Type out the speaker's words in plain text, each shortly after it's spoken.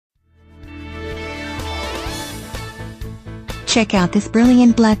Check out this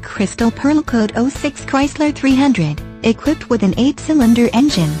brilliant black crystal pearl coat '06 Chrysler 300, equipped with an 8-cylinder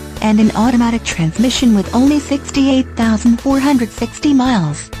engine and an automatic transmission with only 68,460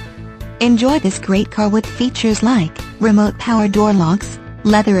 miles. Enjoy this great car with features like remote power door locks,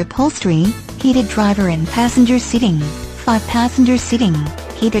 leather upholstery, heated driver and passenger seating, 5-passenger seating,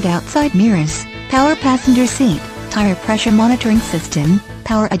 heated outside mirrors, power passenger seat, tire pressure monitoring system,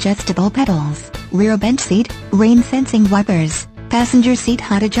 power adjustable pedals, rear bench seat, rain sensing wipers, passenger seat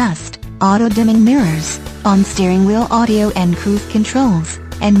height adjust, auto dimming mirrors, on steering wheel audio and cruise controls,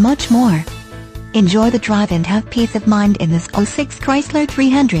 and much more. Enjoy the drive and have peace of mind in this '06 Chrysler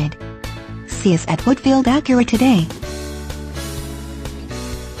 300. See us at Woodfield Acura today.